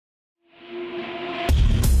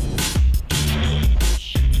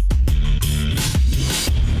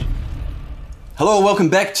Hello, welcome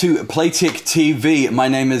back to Playtech TV. My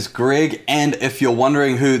name is Greg, and if you're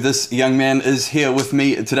wondering who this young man is here with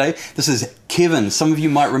me today, this is Kevin. Some of you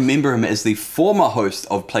might remember him as the former host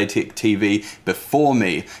of Playtech TV before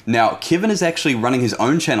me. Now, Kevin is actually running his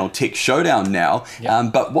own channel, TechShowdown now,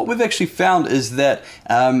 but what we've actually found is that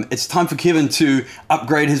it's time for Kevin to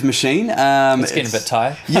upgrade his machine. It's getting a bit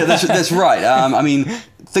tired. Yeah, that's right. I mean,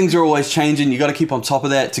 things are always changing. You got to keep on top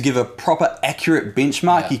of that. To give a proper, accurate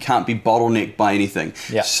benchmark, you can't be bottlenecked by anything.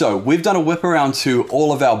 So we've done a whip around to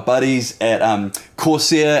all of our buddies at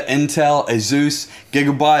Corsair, Intel, Asus,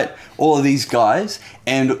 Gigabyte, all of these guys,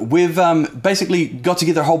 and we've basically got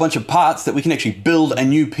together a whole bunch of parts that we can actually build a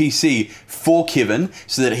new PC for Kevin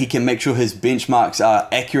so that he can make sure his benchmarks are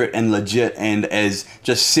accurate and legit and as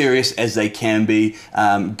just serious as they can be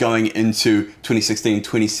going into 2016,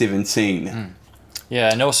 2017. Yeah,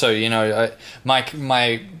 and also, you know, my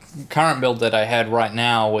current build that I had right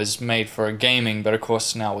now was made for gaming, but of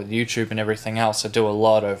course now with YouTube and everything else, I do a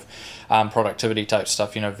lot of productivity type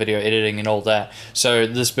stuff, you know, video editing and all that. So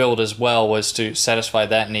this build as well was to satisfy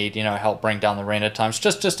that need, you know, help bring down the render times.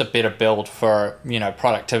 Just a better build for, you know,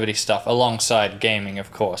 productivity stuff alongside gaming,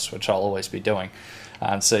 of course, which I'll always be doing.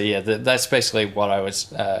 So yeah, that's basically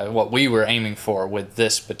what we were aiming for with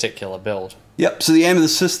this particular build. Yep, so the aim of the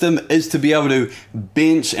system is to be able to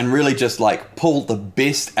bench and really just like pull the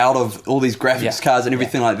best out of all these graphics cards and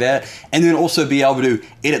everything like that, and then also be able to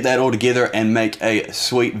edit that all together and make a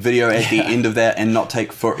sweet video at the end of that and not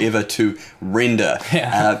take forever to render.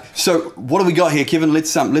 So what do we got here, Kevin?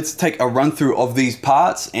 Let's take a run through of these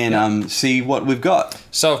parts and see what we've got.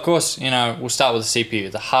 So of course, you know, we'll start with the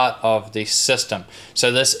CPU, the heart of the system.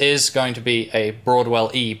 So this is going to be a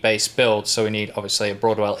Broadwell E based build, so we need obviously a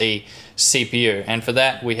Broadwell E CPU, and for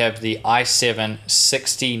that we have the i7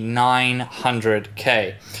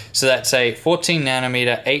 6900K. So that's a 14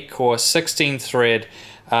 nanometer, 8 core, 16 thread,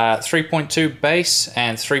 3.2 base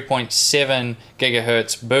and 3.7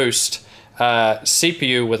 gigahertz boost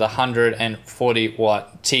CPU with 140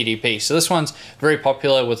 watt TDP. So this one's very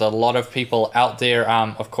popular with a lot of people out there.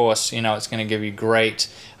 Of course, you know, it's going to give you great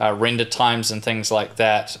render times and things like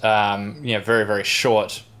that. You know, very, very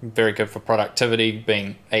short. Very good for productivity,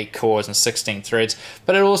 being 8 cores and 16 threads,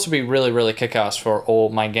 but it'll also be really, really kick-ass for all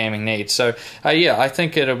my gaming needs. So yeah, I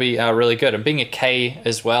think it'll be really good. And being a K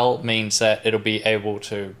as well means that it'll be able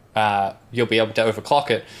to, you'll be able to overclock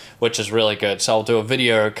it, which is really good. So I'll do a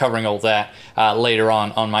video covering all that later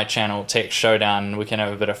on my channel, TechShowdown, and we can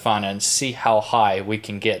have a bit of fun and see how high we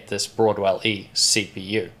can get this Broadwell E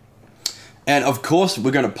CPU. And of course, we're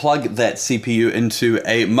going to plug that CPU into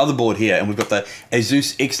a motherboard here, and we've got the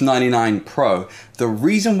Asus X99 Pro. The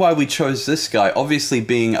reason why we chose this guy, obviously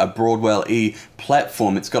being a Broadwell E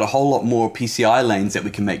platform, it's got a whole lot more PCI lanes that we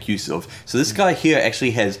can make use of. So this guy here actually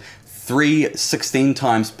has 3 16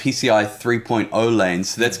 times PCI 3.0 lanes.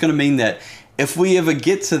 So that's going to mean that if we ever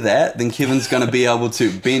get to that, then Kevin's going to be able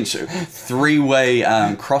to bench 3-way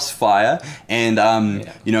crossfire, and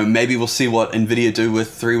you know, maybe we'll see what NVIDIA do with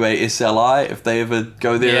 3-way SLI if they ever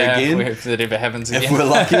go there again. If that ever happens again. If we're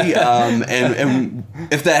lucky, and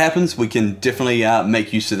if that happens, we can definitely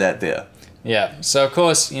make use of that there. Yeah, so of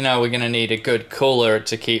course, you know, we're going to need a good cooler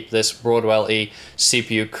to keep this Broadwell E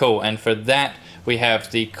CPU cool, and for that we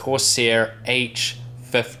have the Corsair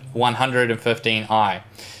H115i.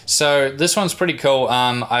 So this one's pretty cool.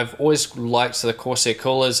 I've always liked the Corsair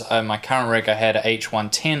coolers. My current rig, I had a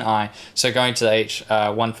H110i, so going to the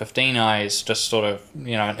H115i is just sort of,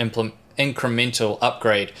 you know, an incremental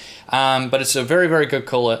upgrade. But it's a very, very good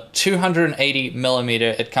cooler. 280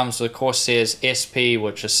 millimeter. It comes with Corsair's SP,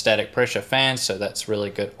 which is static pressure fans, so that's really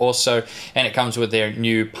good also. And it comes with their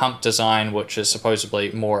new pump design, which is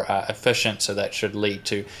supposedly more efficient, so that should lead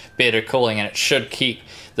to better cooling, and it should keep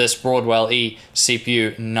this Broadwell E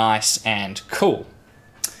CPU nice and cool.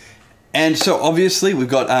 And so obviously we've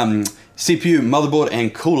got CPU, motherboard,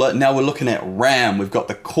 and cooler. Now we're looking at RAM. We've got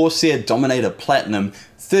the Corsair Dominator Platinum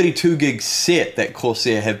 32 gig set that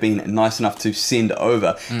Corsair have been nice enough to send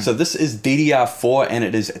over. So this is DDR4 and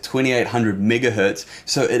it is 2800 megahertz.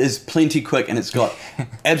 So it is plenty quick, and it's got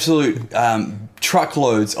absolute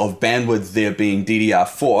truckloads of bandwidth there, being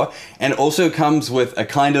DDR4, and it also comes with a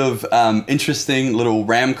kind of interesting little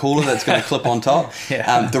RAM cooler that's going to clip on top.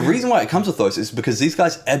 The reason why it comes with those is because these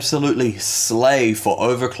guys absolutely slay for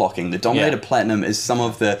overclocking. The Dominator Platinum is some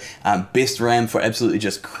of the best RAM for absolutely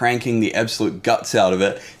just cranking the absolute guts out of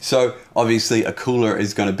it. So obviously a cooler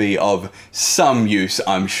is going to be of some use,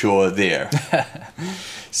 I'm sure, there.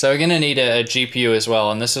 So we're going to need a GPU as well,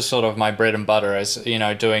 and this is sort of my bread and butter, as you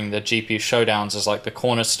know, doing the GPU showdowns is like the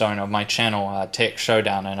cornerstone of my channel, Tech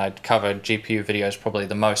Showdown, and I cover GPU videos probably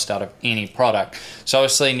the most out of any product. So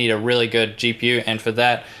obviously need a really good GPU, and for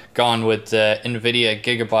that, gone with the NVIDIA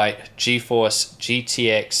Gigabyte GeForce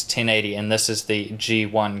GTX 1080, and this is the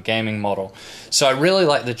G1 gaming model. So I really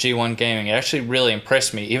like the G1 gaming. It actually really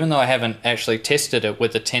impressed me, even though I haven't actually tested it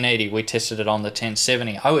with the 1080. We tested it on the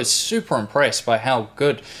 1070. I was super impressed by how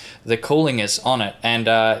good the cooling is on it, and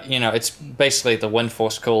you know, it's basically the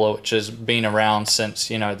WindForce cooler, which has been around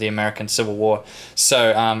since, you know, the American Civil War.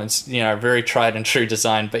 So it's, you know, very tried and true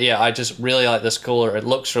design. But yeah, I just really like this cooler. It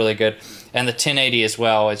looks really good. And the 1080 as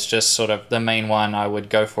well, it's just sort of the main one I would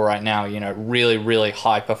go for right now. You know, really, really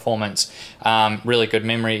high performance, really good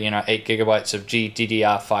memory, you know, 8 gigabytes of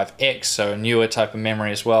GDDR5X, so a newer type of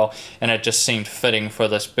memory as well. And it just seemed fitting for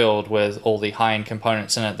this build with all the high-end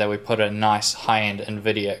components in it, that we put a nice high-end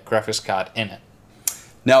NVIDIA graphics card in it.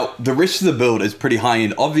 Now, the rest of the build is pretty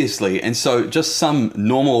high-end, obviously, and so just some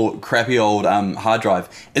normal crappy old hard drive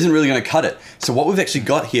isn't really going to cut it. So what we've actually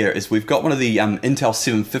got here is we've got one of the Intel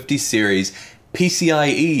 750 series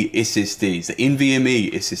PCIe SSDs, the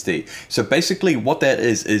NVMe SSD. So basically what that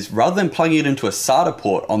is rather than plugging it into a SATA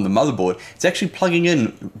port on the motherboard, it's actually plugging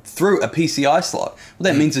in through a PCI slot. What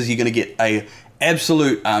that means is you're going to get a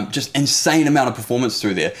absolute just insane amount of performance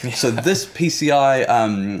through there. Yeah. So this PCI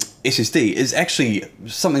SSD is actually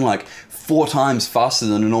something like 4 times faster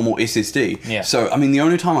than a normal SSD. Yeah. So I mean, the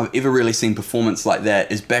only time I've ever really seen performance like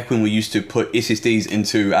that is back when we used to put SSDs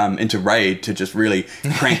into RAID to just really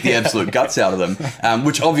crank the absolute guts out of them,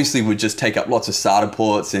 which obviously would just take up lots of SATA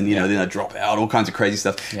ports, and you know, then they'd drop out, all kinds of crazy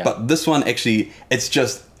stuff. Yeah. But this one actually, it's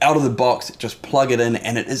just out of the box, just plug it in,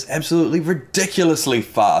 and it is absolutely ridiculously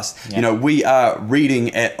fast. Yeah. You know, we are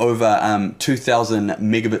reading at over 2,000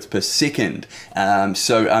 megabits per second.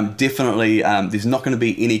 So definitely, there's not going to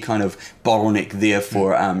be any kind of bottleneck there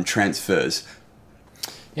for transfers.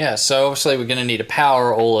 Yeah, so obviously we're going to need to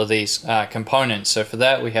power all of these components. So for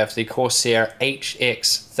that, we have the Corsair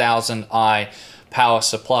HX1000i power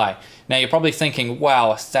supply. Now you're probably thinking, wow,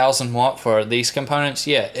 1,000 watt for these components?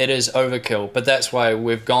 Yeah, it is overkill, but that's why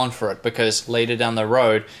we've gone for it, because later down the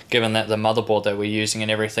road, given that the motherboard that we're using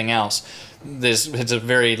and everything else, it's a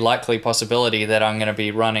very likely possibility that I'm going to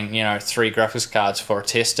be running, you know, 3 graphics cards for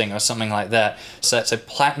testing or something like that. So that's a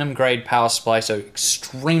platinum grade power supply, so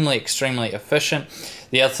extremely, extremely efficient.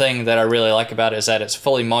 The other thing that I really like about it is that it's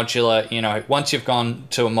fully modular. You know, once you've gone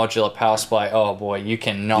to a modular power supply, oh boy, you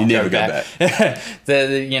cannot go back.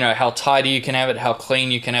 You know, how tidy you can have it, how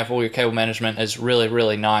clean you can have all your cable management is really,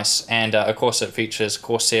 really nice. And of course, it features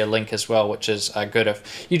Corsair Link as well, which is good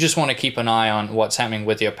if you just want to keep an eye on what's happening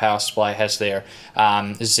with your power supply. It has their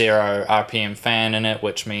 0 RPM fan in it,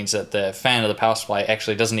 which means that the fan of the power supply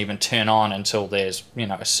actually doesn't even turn on until there's, you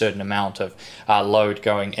know, a certain amount of load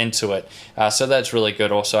going into it. So that's really good.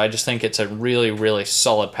 Also, I just think it's a really, really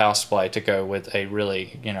solid power supply to go with a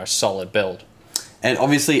really, you know, solid build. And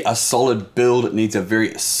obviously a solid build needs a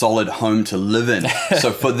very solid home to live in.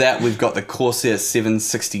 So for that, we've got the Corsair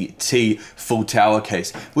 760T full tower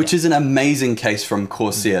case, which is an amazing case from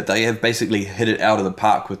Corsair. They have basically hit it out of the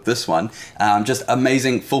park with this one. Just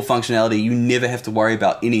amazing full functionality. You never have to worry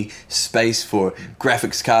about any space for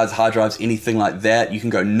graphics cards, hard drives, anything like that. You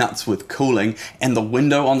can go nuts with cooling. And the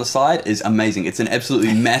window on the side is amazing. It's an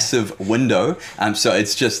absolutely massive window. So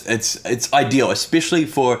it's just, it's ideal, especially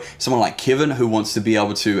for someone like Kevin who wants to be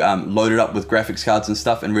able to load it up with graphics cards and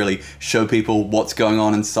stuff and really show people what's going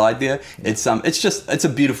on inside there. It's a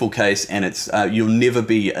beautiful case, and it's you'll never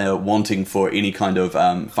be wanting for any kind of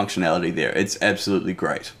functionality there. It's absolutely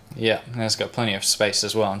great. Yeah, and it's got plenty of space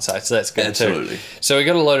as well inside, so that's good. Absolutely. Too. So we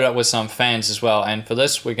got to load it up with some fans as well, and for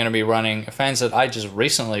this we're going to be running fans that I just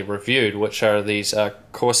recently reviewed, which are these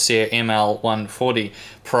Corsair ML140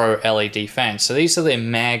 Pro LED fans. So these are their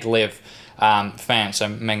maglev fans, so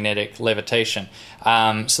magnetic levitation.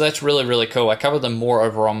 So that's really, really cool. I covered them more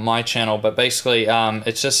over on my channel, but basically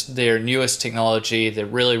it's just their newest technology. They're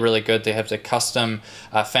really, really good. They have the custom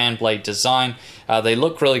fan blade design. They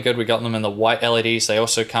look really good. We got them in the white LEDs. They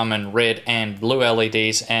also come in red and blue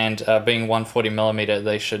LEDs, and being 140mm,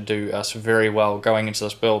 they should do us very well going into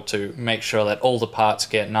this build to make sure that all the parts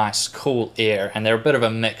get nice, cool air. And they're a bit of a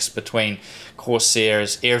mix between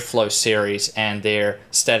Corsair's Airflow series and their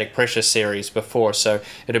static pressure series before, so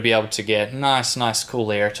it'll be able to get nice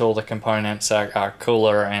cool air to all the components, our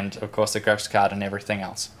cooler, and of course the graphics card and everything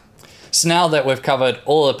else. So now that we've covered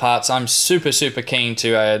all the parts, I'm super keen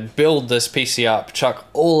to build this PC up, chuck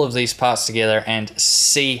all of these parts together and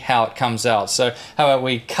see how it comes out. So how about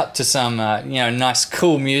we cut to some nice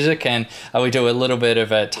cool music, and we do a little bit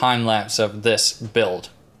of a time lapse of this build.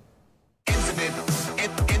 Infinite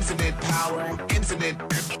power, infinite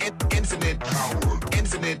power, infinite power,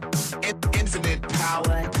 infinite power, infinite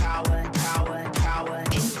power.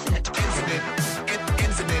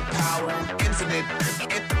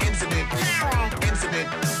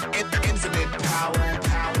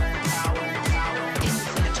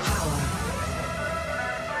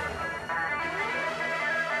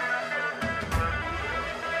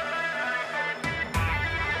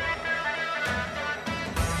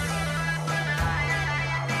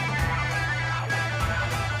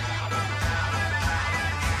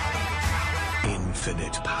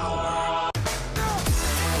 Infinite power.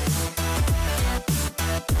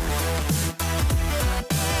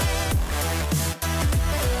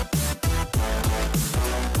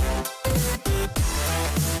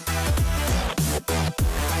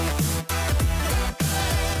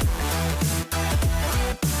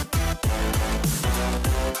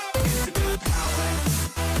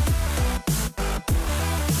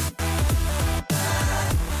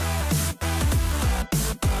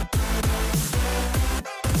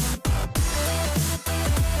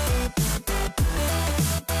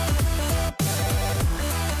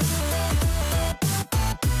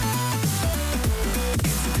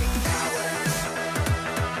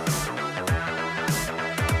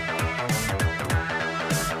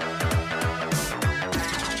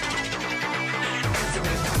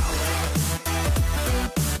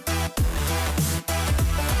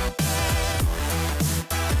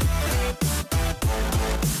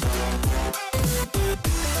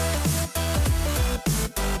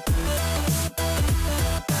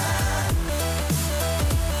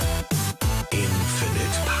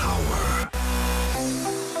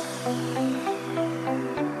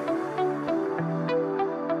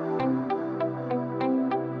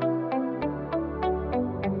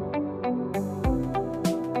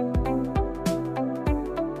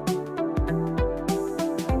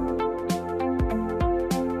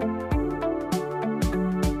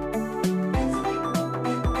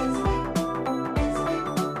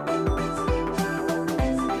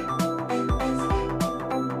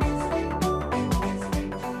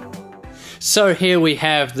 So here we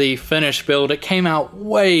have the finished build. It came out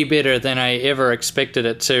way better than I ever expected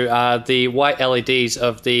it to. The white LEDs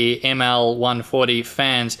of the ML140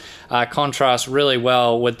 fans contrast really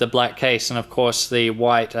well with the black case, and of course the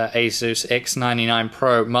white Asus X99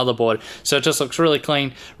 Pro motherboard. So it just looks really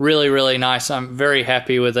clean, really nice. I'm very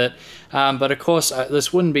happy with it. But of course,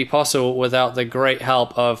 this wouldn't be possible without the great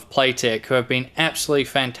help of Playtech, who have been absolutely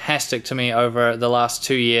fantastic to me over the last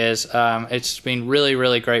 2 years. It's been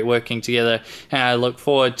really great working together, and I look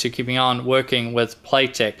forward to keeping on working with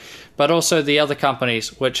Playtech. But also the other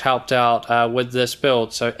companies which helped out with this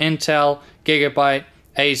build. So Intel, Gigabyte,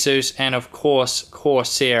 Asus, and of course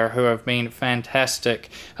Corsair, who have been fantastic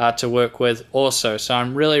to work with also. So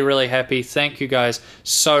I'm really happy. Thank you guys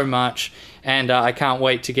so much, and I can't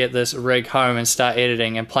wait to get this rig home and start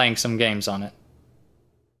editing and playing some games on it.